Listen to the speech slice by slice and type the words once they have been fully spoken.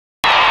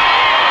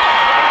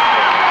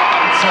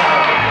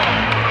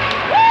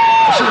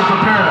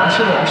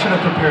should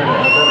have prepared a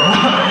better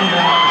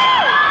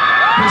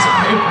piece of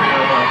paper here.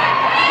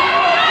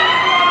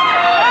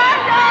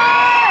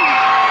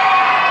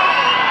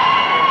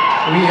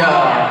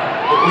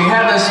 We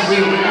had this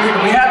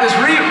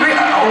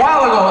a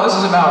while ago. This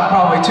is about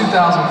probably 2005.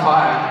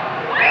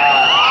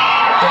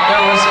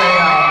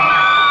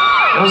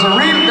 There was a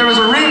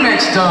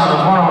remix done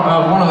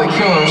of one of the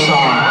Killer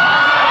songs.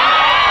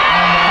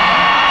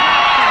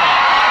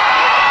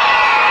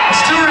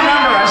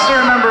 I still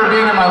remember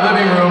being in my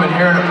living room and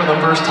hearing it for the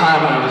first time,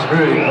 and I was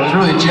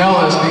really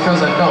jealous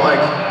because I felt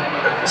like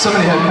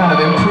somebody had kind of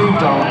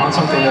improved on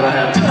something that I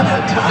had done.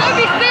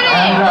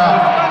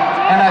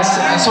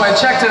 So I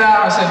checked it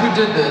out. I said, "Who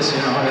did this?"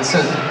 You know, and it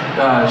said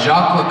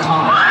Jacques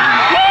Lacan.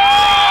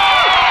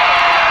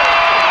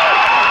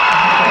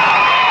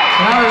 So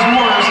now there's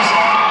more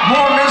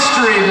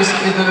mystery.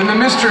 The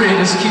mystery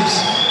just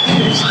keeps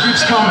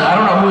coming. I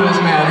don't know who this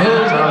man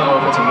is. I don't know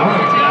if it's a woman.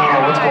 I don't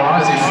know what's going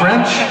on. Is he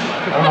French?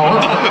 I don't know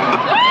what's going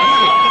on.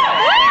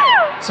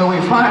 So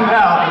we find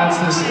out, and it's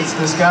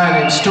this guy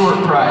named Stuart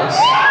Price.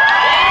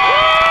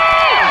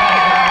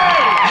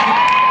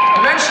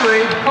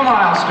 Eventually, come on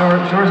out,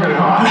 Stuart. Stuart's gonna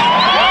go on.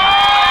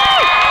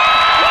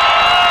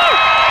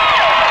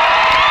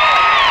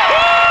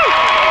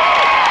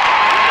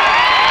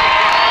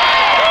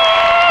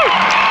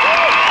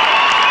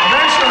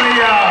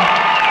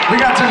 We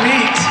got to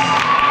meet,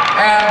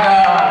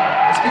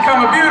 and it's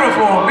become a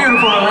beautiful,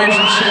 beautiful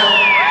relationship.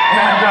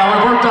 And we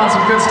worked on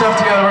some good stuff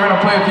together. We're going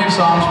to play a few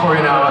songs for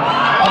you now.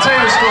 I'll tell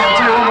you the story. I'll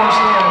tell you one more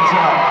story.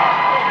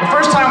 The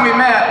first time we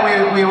met,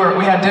 we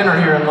had dinner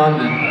here in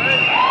London,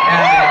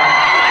 and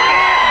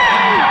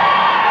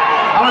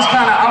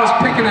I was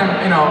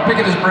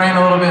picking his brain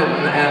a little bit,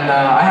 and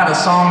I had a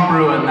song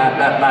brewing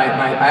that night,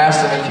 and I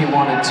asked him if he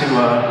wanted to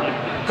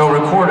go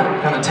record it,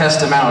 kind of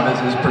test him out as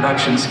his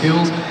production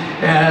skills.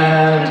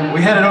 And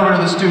we headed over to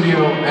the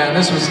studio, and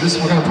this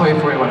we're gonna play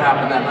for you what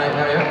happened that night.